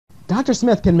Dr.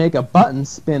 Smith can make a button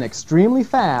spin extremely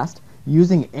fast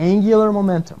using angular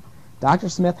momentum. Dr.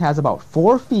 Smith has about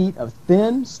 4 feet of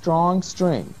thin, strong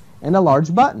string and a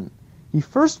large button. He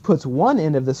first puts one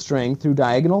end of the string through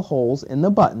diagonal holes in the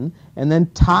button and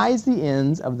then ties the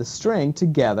ends of the string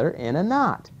together in a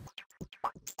knot.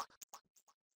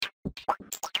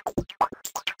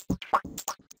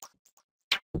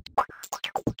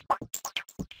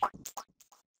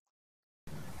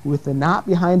 With the knot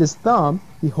behind his thumb,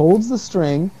 he holds the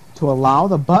string to allow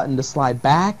the button to slide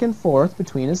back and forth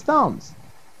between his thumbs.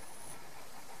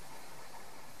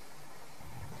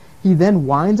 He then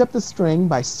winds up the string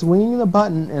by swinging the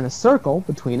button in a circle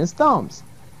between his thumbs.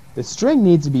 The string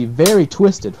needs to be very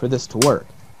twisted for this to work.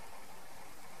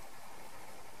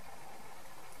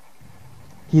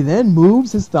 He then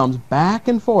moves his thumbs back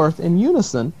and forth in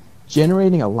unison,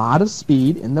 generating a lot of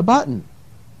speed in the button.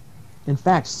 In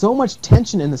fact, so much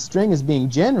tension in the string is being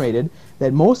generated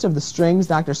that most of the strings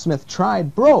Dr. Smith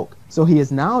tried broke, so he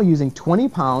is now using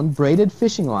 20-pound braided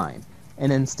fishing line,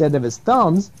 and instead of his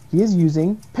thumbs, he is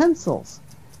using pencils.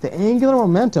 The angular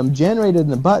momentum generated in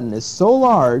the button is so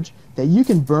large that you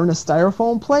can burn a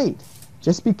styrofoam plate.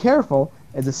 Just be careful,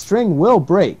 as the string will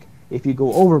break if you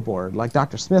go overboard like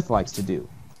Dr. Smith likes to do.